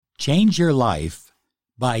Change your life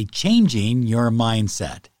by changing your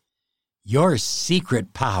mindset. Your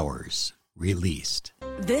secret powers released.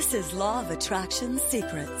 This is Law of Attraction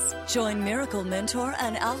Secrets. Join Miracle Mentor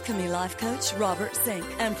and Alchemy Life Coach Robert Zink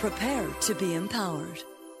and prepare to be empowered.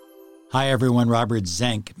 Hi everyone, Robert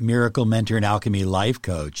Zink, Miracle Mentor and Alchemy Life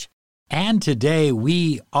Coach. And today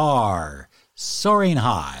we are soaring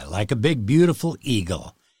high like a big beautiful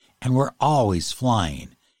eagle, and we're always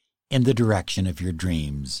flying in the direction of your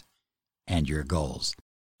dreams and your goals.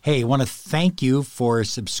 Hey, I want to thank you for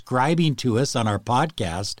subscribing to us on our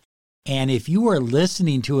podcast. And if you are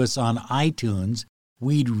listening to us on iTunes,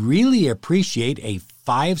 we'd really appreciate a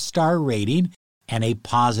 5-star rating and a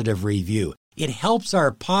positive review. It helps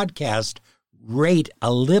our podcast rate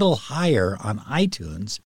a little higher on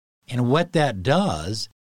iTunes. And what that does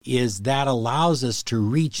is that allows us to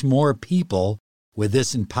reach more people with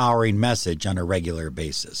this empowering message on a regular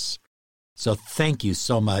basis. So thank you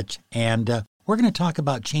so much. And we're going to talk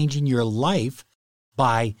about changing your life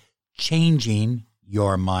by changing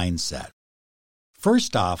your mindset.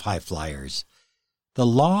 First off, high flyers, the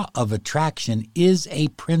law of attraction is a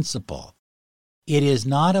principle. It is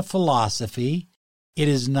not a philosophy. It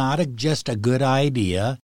is not just a good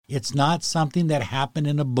idea. It's not something that happened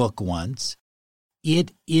in a book once.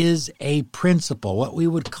 It is a principle, what we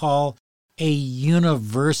would call a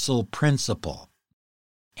universal principle.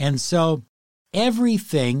 And so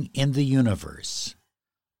everything in the universe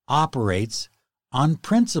operates on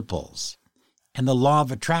principles. And the law of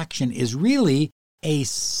attraction is really a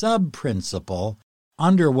sub-principle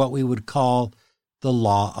under what we would call the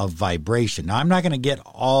law of vibration. Now, I'm not going to get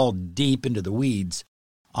all deep into the weeds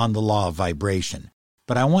on the law of vibration,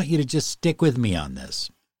 but I want you to just stick with me on this.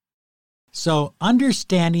 So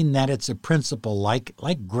understanding that it's a principle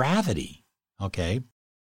like gravity, okay?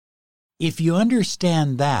 If you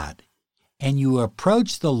understand that and you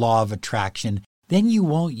approach the law of attraction, then you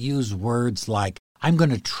won't use words like, I'm going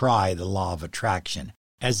to try the law of attraction,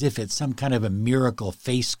 as if it's some kind of a miracle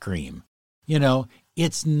face cream. You know,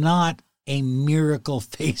 it's not a miracle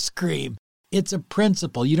face cream. It's a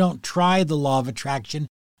principle. You don't try the law of attraction.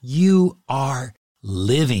 You are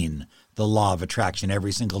living the law of attraction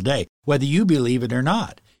every single day, whether you believe it or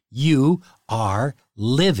not. You are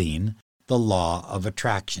living the law of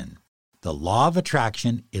attraction. The law of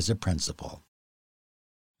attraction is a principle.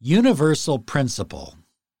 Universal principle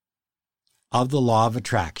of the law of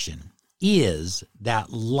attraction is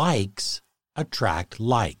that likes attract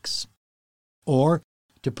likes. Or,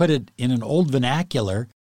 to put it in an old vernacular,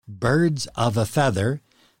 birds of a feather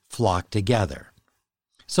flock together.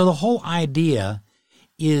 So the whole idea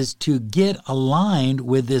is to get aligned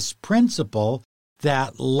with this principle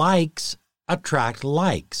that likes attract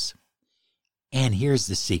likes. And here's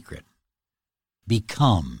the secret.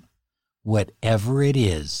 Become whatever it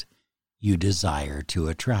is you desire to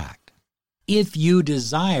attract. If you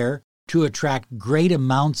desire to attract great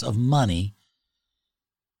amounts of money,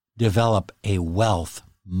 develop a wealth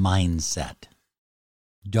mindset.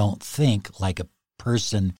 Don't think like a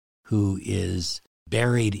person who is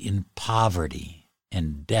buried in poverty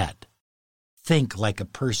and debt. Think like a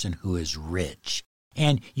person who is rich.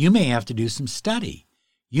 And you may have to do some study.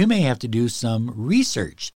 You may have to do some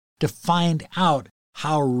research to find out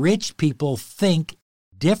how rich people think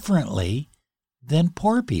differently than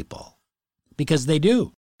poor people. Because they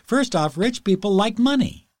do. First off, rich people like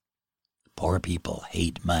money. Poor people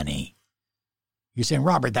hate money. You're saying,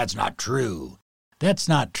 Robert, that's not true. That's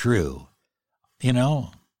not true. You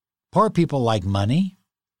know, poor people like money.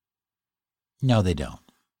 No, they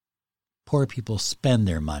don't. Poor people spend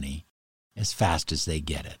their money as fast as they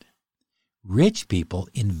get it. Rich people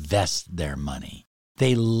invest their money.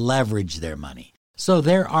 They leverage their money. So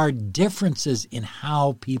there are differences in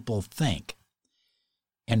how people think.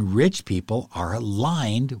 And rich people are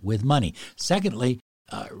aligned with money. Secondly,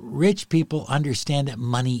 rich people understand that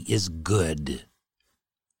money is good.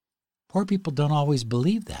 Poor people don't always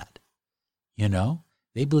believe that. You know,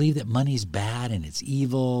 they believe that money's bad and it's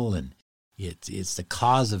evil and it's the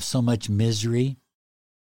cause of so much misery.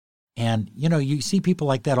 And, you know, you see people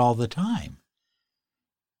like that all the time.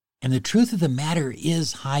 And the truth of the matter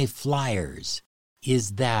is, high flyers,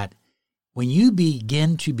 is that when you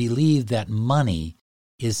begin to believe that money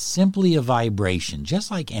is simply a vibration,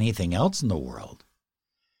 just like anything else in the world,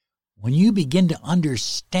 when you begin to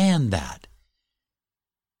understand that,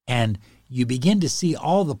 and you begin to see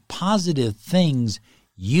all the positive things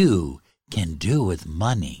you can do with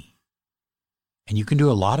money, and you can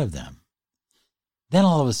do a lot of them, then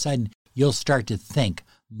all of a sudden you'll start to think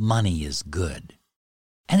money is good.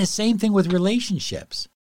 And the same thing with relationships.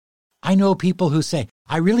 I know people who say,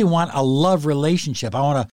 I really want a love relationship. I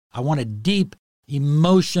want I want a deep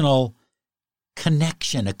emotional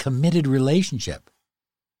connection, a committed relationship.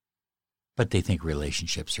 But they think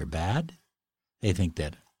relationships are bad. They think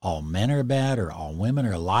that all men are bad or all women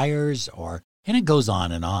are liars, and it goes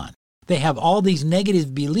on and on. They have all these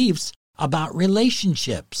negative beliefs about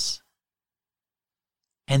relationships.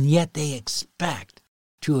 And yet they expect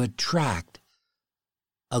to attract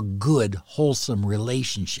a good, wholesome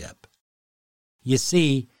relationship. You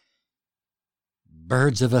see,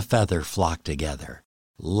 birds of a feather flock together.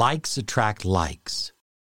 Likes attract likes.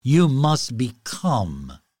 You must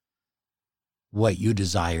become what you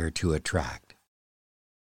desire to attract.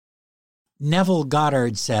 Neville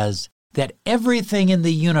Goddard says that everything in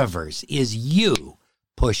the universe is you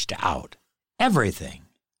pushed out. Everything.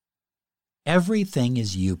 Everything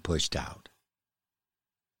is you pushed out.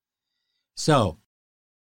 So,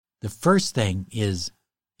 the first thing is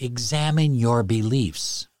examine your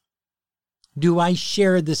beliefs. Do I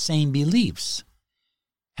share the same beliefs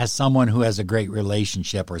as someone who has a great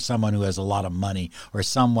relationship, or someone who has a lot of money, or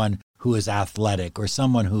someone who is athletic, or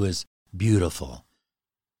someone who is beautiful?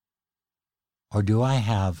 Or do I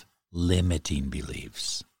have limiting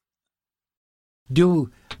beliefs? Do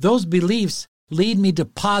those beliefs lead me to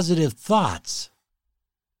positive thoughts?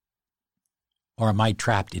 Or am I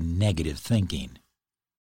trapped in negative thinking?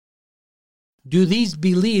 Do these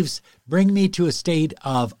beliefs bring me to a state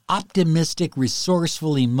of optimistic,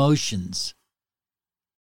 resourceful emotions?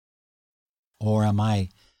 Or am I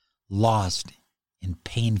lost in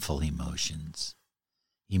painful emotions,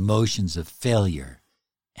 emotions of failure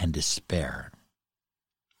and despair?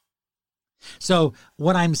 So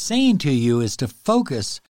what I'm saying to you is to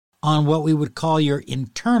focus on what we would call your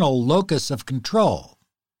internal locus of control.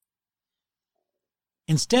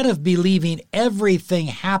 Instead of believing everything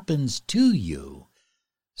happens to you,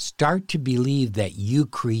 start to believe that you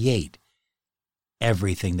create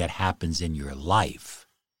everything that happens in your life.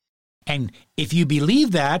 And if you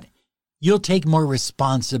believe that, you'll take more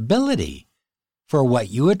responsibility for what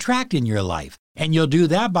you attract in your life. And you'll do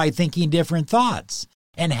that by thinking different thoughts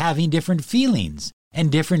and having different feelings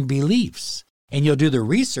and different beliefs. And you'll do the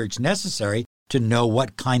research necessary to know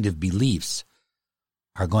what kind of beliefs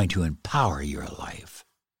are going to empower your life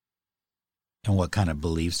and what kind of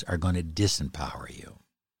beliefs are going to disempower you.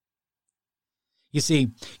 You see,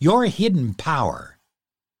 your hidden power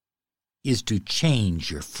is to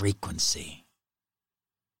change your frequency.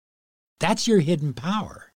 That's your hidden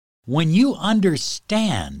power. When you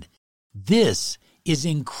understand this is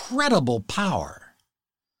incredible power,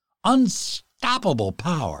 unstoppable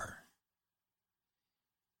power,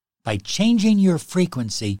 by changing your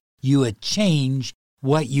frequency, you change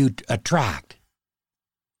what you attract.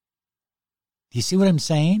 Do you see what I'm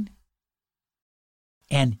saying?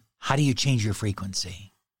 And how do you change your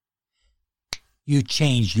frequency? You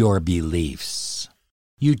change your beliefs.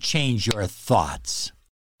 You change your thoughts.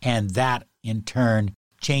 And that, in turn,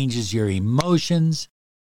 changes your emotions.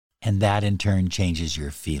 And that, in turn, changes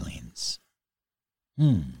your feelings.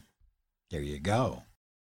 There you go.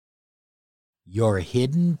 Your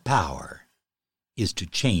hidden power is to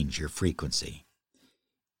change your frequency.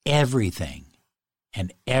 Everything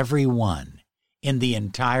and everyone in the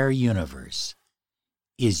entire universe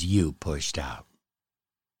is you pushed out.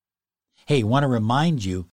 Hey, I want to remind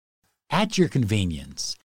you, at your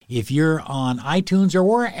convenience, if you're on iTunes or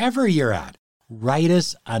wherever you're at, write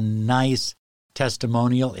us a nice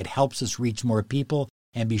testimonial. It helps us reach more people,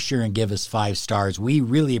 and be sure and give us 5 stars. We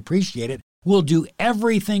really appreciate it. We'll do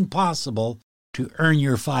everything possible to earn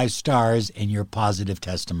your 5 stars and your positive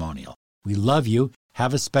testimonial. We love you.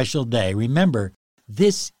 Have a special day. Remember,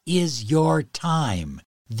 this is your time.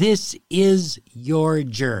 This is your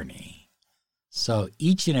journey. So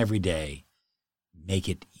each and every day, make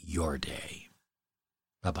it your day.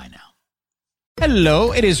 Bye-bye now.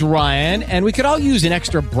 Hello, it is Ryan, and we could all use an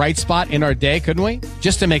extra bright spot in our day, couldn't we?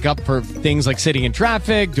 Just to make up for things like sitting in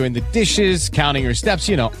traffic, doing the dishes, counting your steps,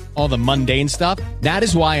 all the mundane stuff. That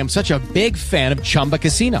is why I'm such a big fan of Chumba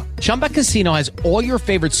Casino. Chumba Casino has all your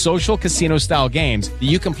favorite social casino-style games that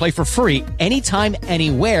you can play for free anytime,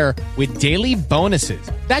 anywhere with daily bonuses.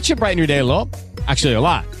 That should brighten your day a little. Actually, a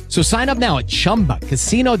lot. So sign up now at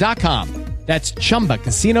ChumbaCasino.com. That's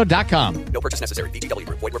ChumbaCasino.com. No purchase necessary. VGW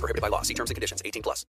Group. Void where prohibited by law. See terms and conditions. 18+.